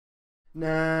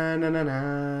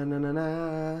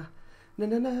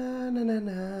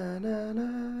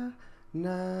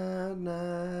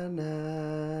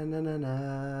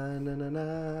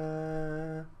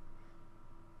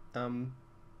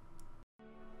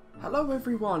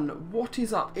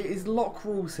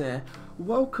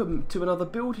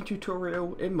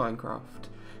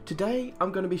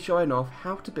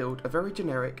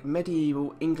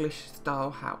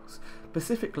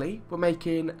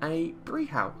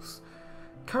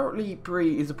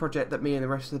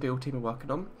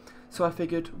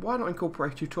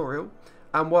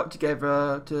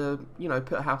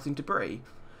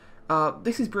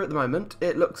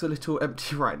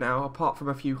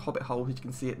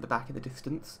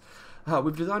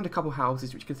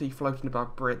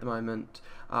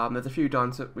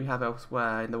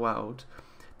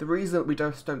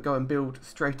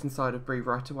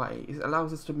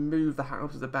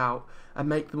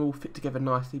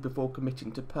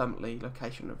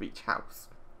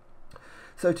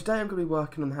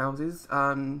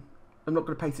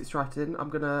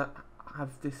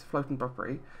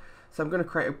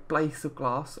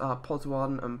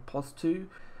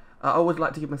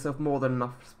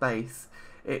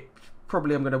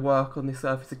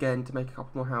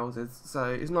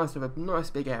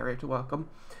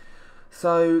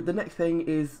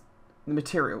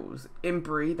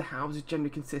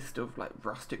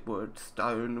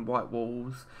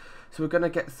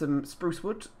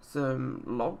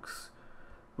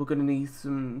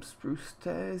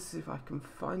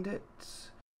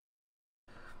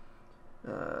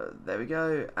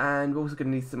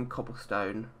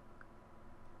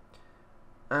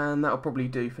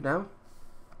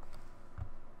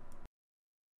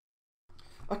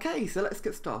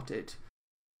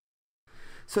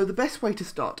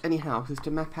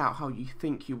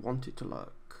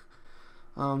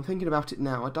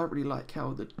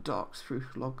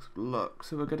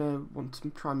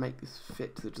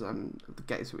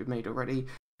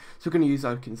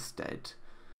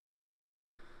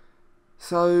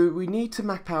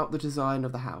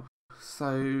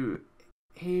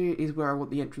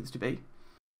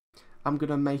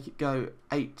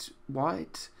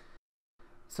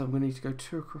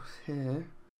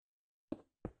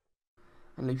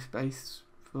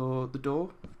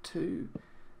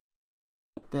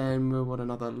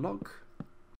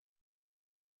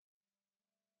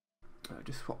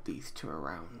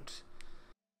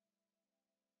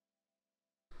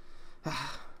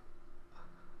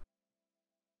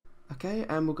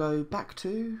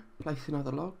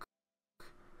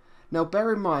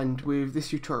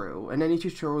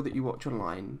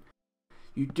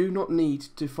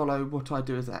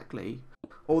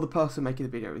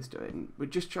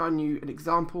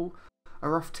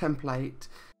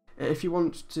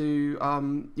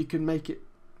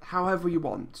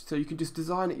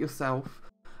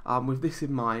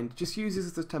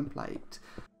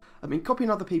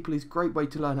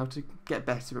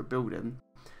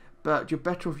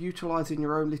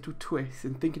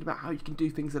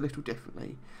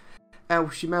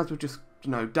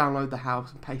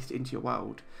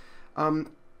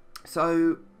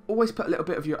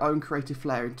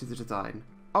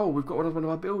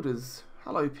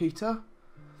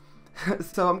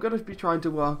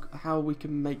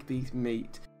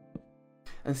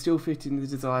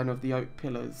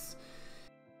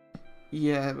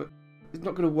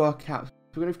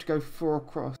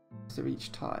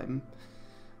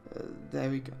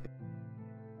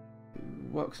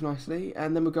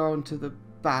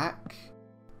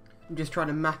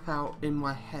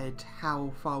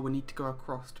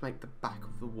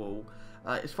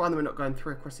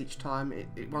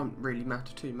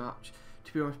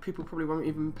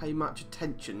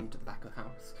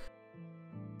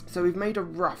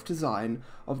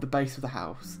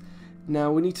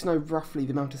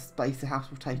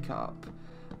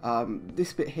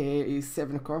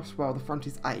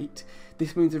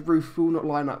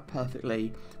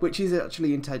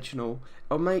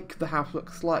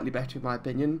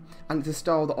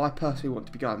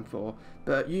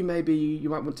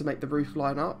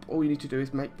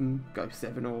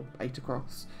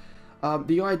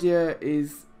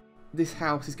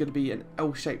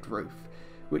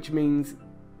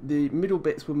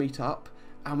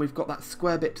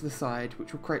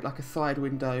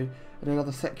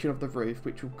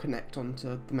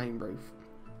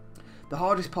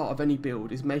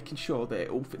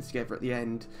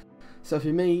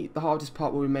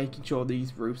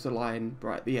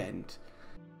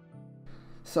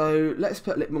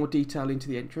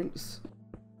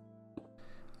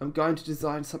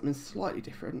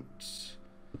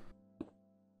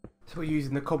So we're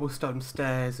using the cobblestone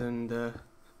stairs, and we're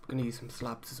going to use some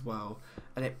slabs as well,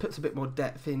 and it puts a bit more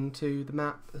depth into the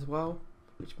map as well,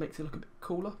 which makes it look a bit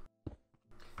cooler.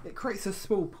 It creates a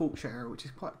small porch area, which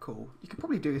is quite cool. You could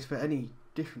probably do this for any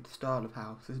different style of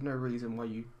house. There's no reason why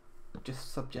you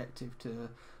just subjective to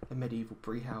a medieval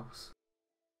Bree house.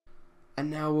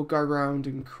 And now we'll go around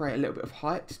and create a little bit of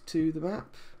height to the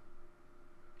map.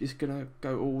 Just gonna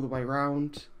go all the way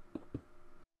around.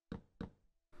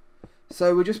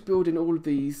 So we're just building all of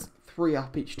these 3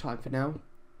 up each time for now,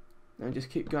 and just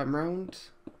keep going round.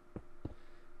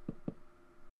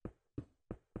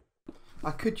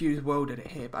 I could use World Edit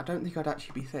here, but I don't think I'd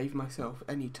actually be saving myself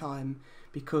any time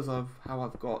because of how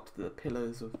I've got the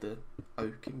pillars of the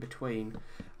oak in between.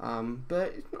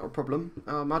 But it's not a problem.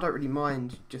 I don't really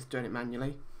mind just doing it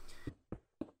manually.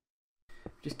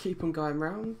 Just keep on going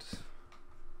round.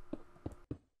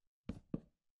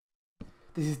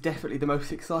 This is definitely the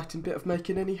most exciting bit of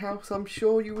making any house, I'm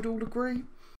sure you would all agree.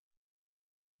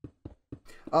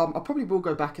 I probably will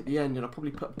go back at the end and I'll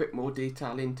probably put a bit more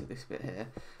detail into this bit here.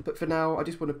 But for now, I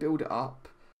just want to build it up,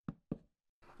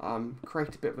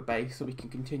 create a bit of a base so we can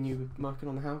continue working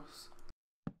on the house.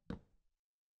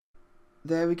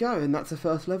 There we go, and that's the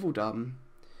first level done.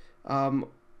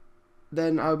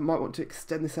 Then I might want to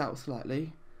extend this out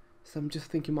slightly, so I'm just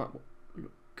thinking it might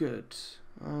look good.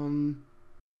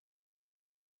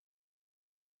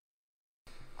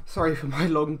 Sorry for my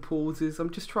long pauses, I'm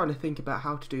just trying to think about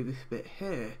how to do this bit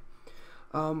here.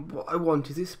 What I want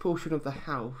is this portion of the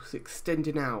house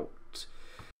extending out.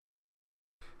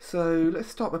 So let's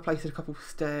start by placing a couple of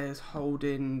stairs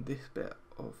holding this bit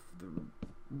of the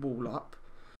wall up.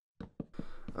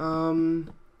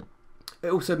 It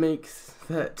also makes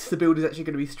that the build is actually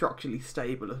going to be structurally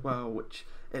stable as well, which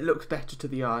it looks better to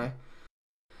the eye.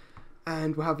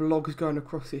 And we'll have logs going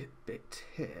across it a bit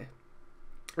here.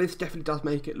 This definitely does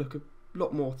make it look a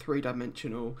lot more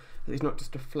three-dimensional. It's not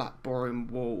just a flat, boring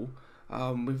wall.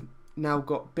 We've now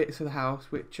got bits of the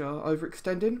house which are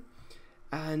overextending,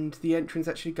 and the entrance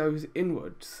actually goes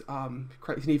inwards.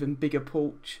 Creates an even bigger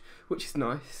porch, which is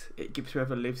nice. It gives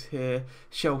whoever lives here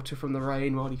shelter from the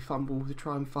rain while he fumbles to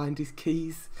try and find his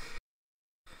keys.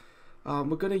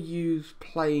 We're going to use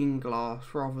plain glass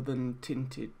rather than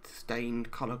tinted, stained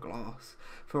colour glass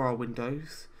for our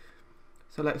windows.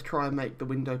 So let's try and make the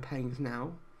window panes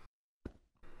now.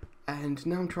 And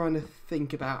now I'm trying to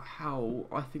think about how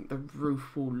I think the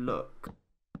roof will look.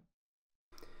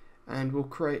 And we'll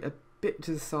create a bit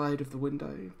to the side of the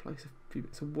window, place a few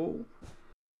bits of wall.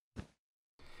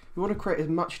 We want to create as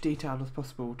much detail as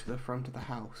possible to the front of the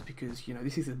house because, you know,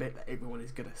 this is the bit that everyone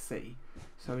is going to see.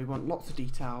 So we want lots of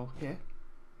detail here,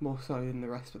 more so than the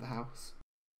rest of the house.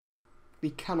 We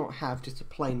cannot have just a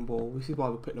plain wall, this is why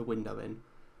we're putting a window in.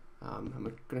 And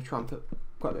we're going to try and put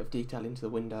quite a bit of detail into the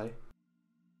window.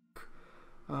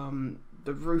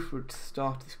 The roof would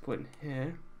start at this point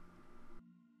here.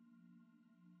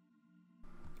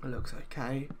 It looks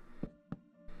okay.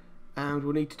 And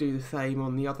we'll need to do the same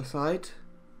on the other side.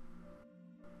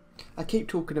 I keep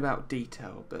talking about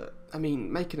detail, but I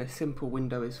mean, making a simple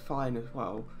window is fine as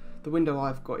well. The window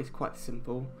I've got is quite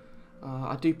simple.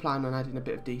 I do plan on adding a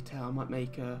bit of detail. I might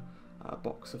make a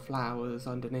box of flowers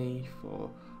underneath,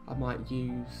 or I might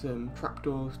use some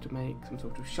trapdoors to make some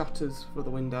sort of shutters for the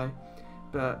window,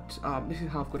 but this is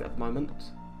how I've got it at the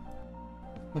moment.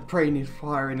 My brain is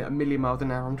firing at 1,000,000 miles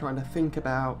an hour. I'm trying to think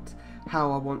about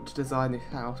how I want to design this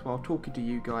house while talking to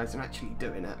you guys and actually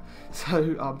doing it.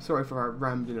 So I'm sorry for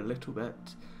rambling a little bit.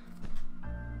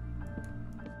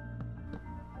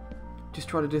 Just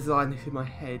trying to design this in my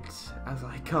head as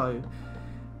I go.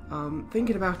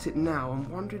 Thinking about it now,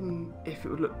 I'm wondering if it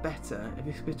would look better if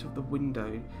this bit of the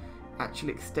window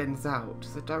actually extends out,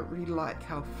 because I don't really like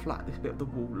how flat this bit of the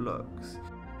wall looks.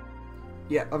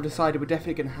 Yeah, I've decided we're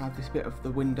definitely going to have this bit of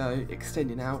the window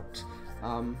extending out,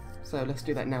 so let's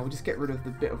do that now. We'll just get rid of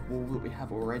the bit of wall that we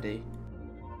have already.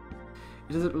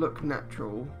 It doesn't look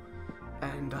natural,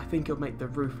 and I think it'll make the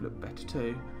roof look better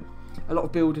too. A lot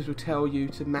of builders will tell you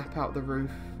to map out the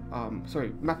roof,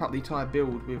 map out the entire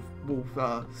build with wall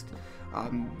first.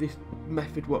 This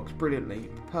method works brilliantly.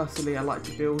 Personally, I like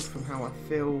to build from how I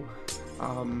feel.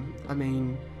 I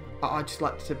mean, I just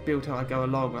like to build how I go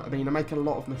along. I mean, I make a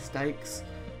lot of mistakes,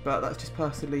 but that's just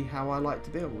personally how I like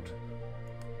to build.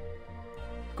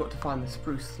 Got to find the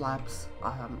spruce slabs.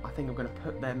 I think I'm going to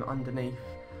put them underneath,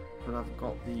 but I've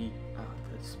got the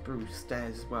spruce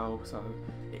stairs as well, so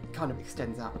it kind of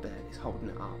extends out a bit. It's holding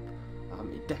it up.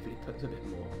 It definitely puts a bit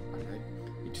more. I don't know.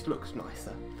 It just looks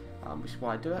nicer, which is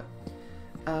why I do it.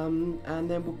 And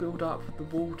then we'll build up the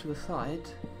wall to the side,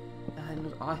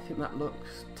 and I think that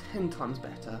looks 10 times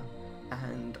better.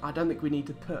 and I don't think we need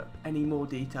to put any more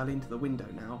detail into the window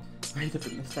now. I made a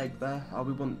big mistake there.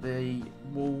 We want the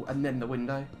wall and then the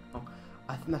window. Oh,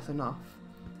 I think that's enough.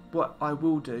 What I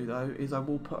will do though is I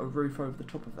will put a roof over the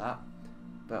top of that,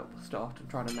 but we'll start and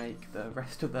try to make the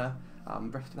rest of the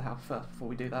house first before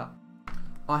we do that.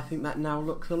 I think that now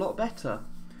looks a lot better.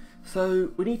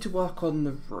 So we need to work on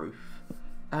the roof,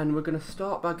 and we're going to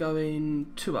start by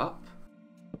going 2 up.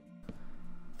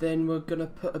 Then we're going to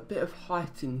put a bit of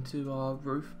height into our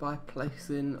roof by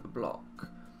placing a block.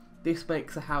 This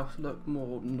makes the house look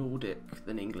more Nordic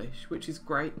than English, which is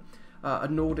great. A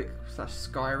Nordic /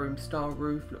 Skyrim style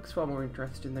roof looks far more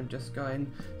interesting than just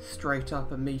going straight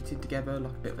up and meeting together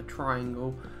like a bit of a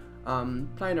triangle.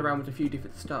 Playing around with a few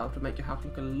different styles will make your house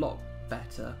look a lot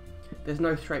better. There's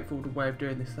no straightforward way of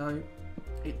doing this though.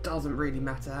 It doesn't really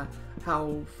matter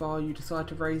how far you decide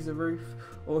to raise the roof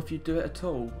or if you do it at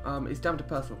all. It's down to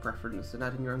personal preference and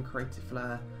adding your own creative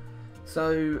flair.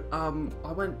 So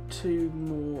I went 2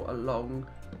 more along,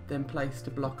 then placed a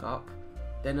block up,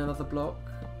 then another block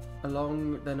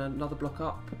along, then another block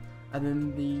up, and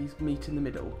then these meet in the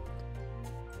middle.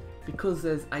 Because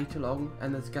there's 8 along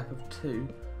and there's a gap of 2,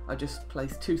 I just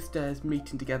placed 2 stairs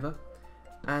meeting together,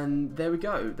 and there we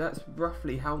go. That's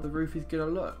roughly how the roof is going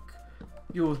to look.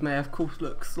 Yours may of course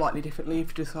look slightly differently if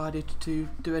you decided to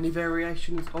do any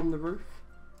variations on the roof.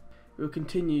 We'll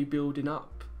continue building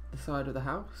up the side of the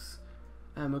house,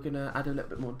 and we're going to add a little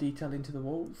bit more detail into the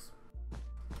walls.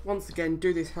 Once again,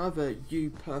 do this however you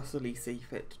personally see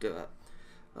fit to do it.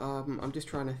 I'm just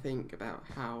trying to think about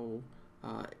how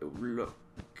it will look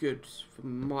good for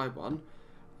my one.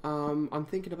 I'm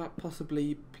thinking about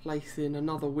possibly placing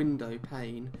another window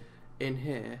pane in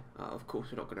here. Of course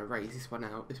we're not going to raise this one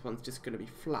out, this one's just going to be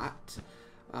flat.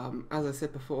 As I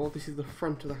said before, this is the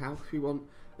front of the house. We want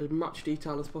as much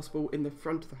detail as possible in the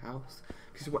front of the house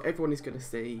because it's what everyone is going to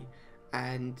see.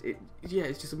 And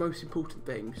it's just the most important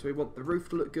thing. So we want the roof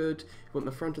to look good, we want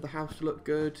the front of the house to look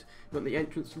good, we want the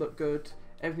entrance to look good.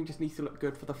 Everything just needs to look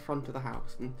good for the front of the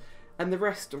house. And the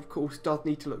rest, of course, does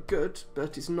need to look good,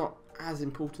 but it's not as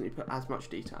important to put as much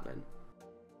detail in.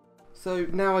 So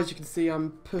now, as you can see,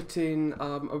 I'm putting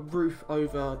a roof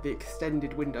over the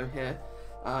extended window here.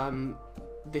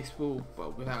 This will,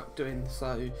 well, without doing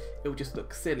so, it will just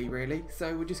look silly, really.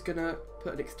 So we're just going to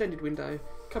put an extended window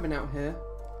coming out here.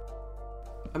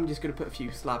 I'm just going to put a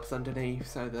few slabs underneath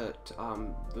so that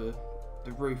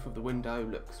the roof of the window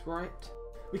looks right.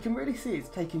 We can really see it's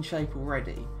taking shape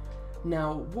already.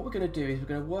 Now what we're going to do is we're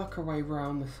going to work our way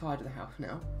around the side of the house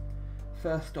now.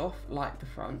 First off, like the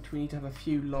front, we need to have a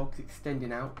few logs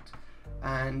extending out,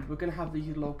 and we're going to have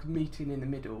these logs meeting in the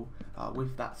middle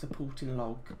with that supporting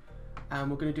log,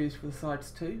 and we're going to do this for the sides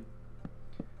too,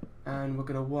 and we're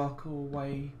going to work our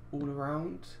way all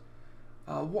around.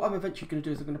 What I'm eventually going to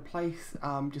do is I'm going to place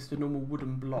just a normal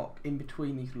wooden block in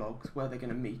between these logs where they're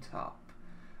going to meet up.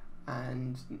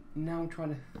 And now I'm trying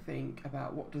to think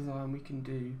about what design we can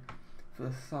do for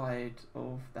the side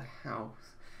of the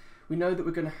house. We know that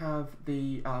we're going to have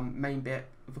the main bit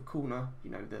of the corner, you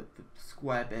know, the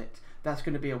square bit. That's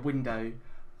going to be a window.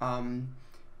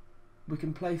 We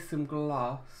can place some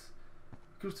glass.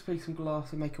 We can also place some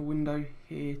glass and make a window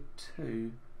here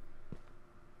too.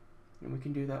 And we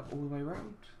can do that all the way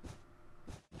around.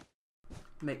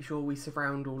 Make sure we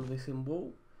surround all of this in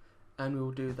wall, and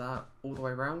we'll do that all the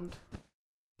way around.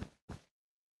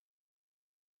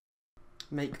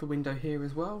 Make the window here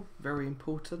as well, very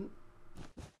important.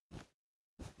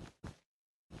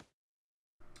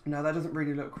 Now that doesn't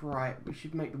really look right, we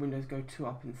should make the windows go 2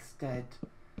 up instead.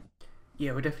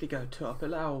 Yeah, we'll definitely go 2 up,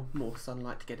 allow more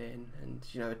sunlight to get in, and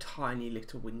you know, a tiny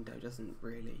little window doesn't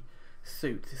really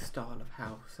suit this style of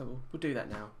house, so we'll do that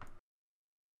now.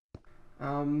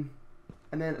 And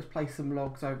then let's place some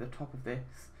logs over the top of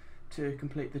this to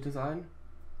complete the design.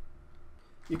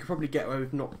 You could probably get away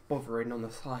with not bothering on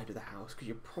the side of the house because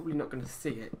you're probably not going to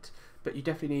see it, but you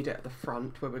definitely need it at the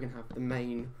front where we're going to have the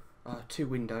main 2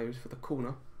 windows for the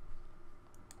corner.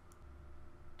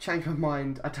 Change my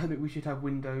mind, I don't think we should have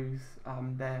windows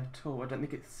there at all. I don't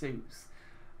think it suits,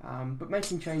 but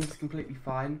making changes is completely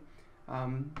fine.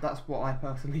 That's what I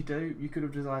personally do. You could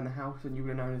have designed the house and you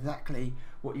would have known exactly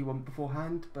what you want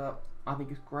beforehand, but I think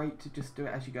it's great to just do it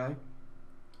as you go.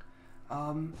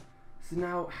 So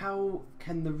now, how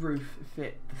can the roof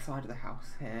fit the side of the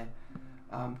house here?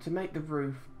 To make the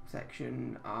roof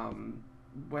section,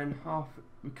 when half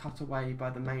we cut away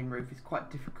by the main roof, is quite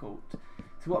difficult.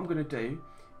 So what I'm going to do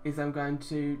is I'm going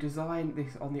to design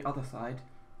this on the other side,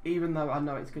 even though I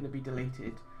know it's going to be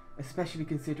deleted, especially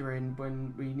considering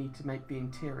when we need to make the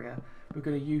interior, we're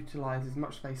going to utilise as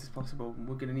much space as possible, and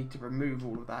we're going to need to remove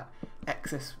all of that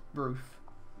excess roof.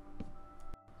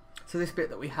 So this bit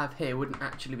that we have here wouldn't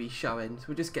actually be showing, so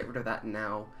we'll just get rid of that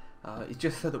now. It's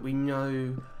just so that we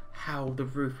know how the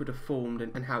roof would have formed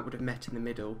and how it would have met in the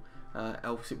middle,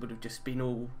 else it would have just been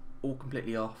all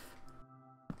completely off.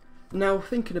 Now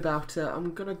thinking about it,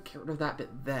 I'm going to get rid of that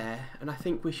bit there, and I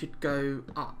think we should go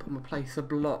up and replace a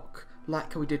block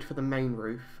like we did for the main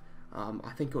roof.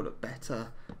 I think it will look better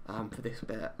for this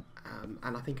bit,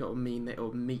 and I think it will mean that it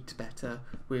will meet better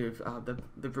with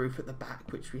the roof at the back,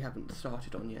 which we haven't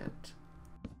started on yet.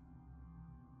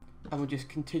 And we'll just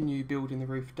continue building the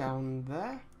roof down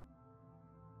there.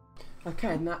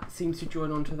 Okay, and that seems to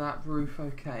join onto that roof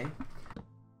okay.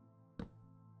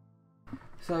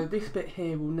 So this bit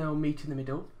here will now meet in the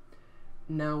middle.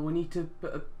 Now we need to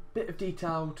put a bit of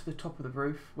detail to the top of the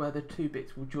roof where the two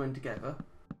bits will join together.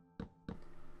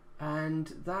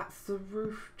 And that's the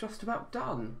roof just about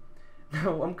done.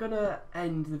 Now I'm going to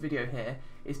end the video here.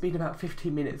 It's been about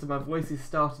 15 minutes and my voice is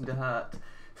starting to hurt.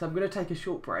 So I'm going to take a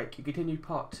short break and continue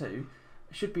part 2.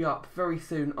 It should be up very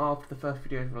soon after the first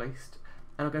video is released.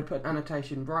 And I'm going to put an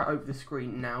annotation right over the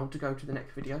screen now to go to the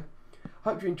next video.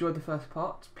 Hope you enjoyed the first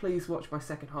part. Please watch my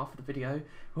second half of the video.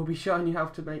 We'll be showing you how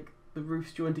to make the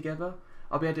roofs join together.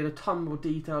 I'll be adding a ton more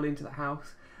detail into the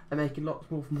house and making lots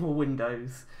more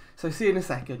windows. So see you in a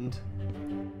second.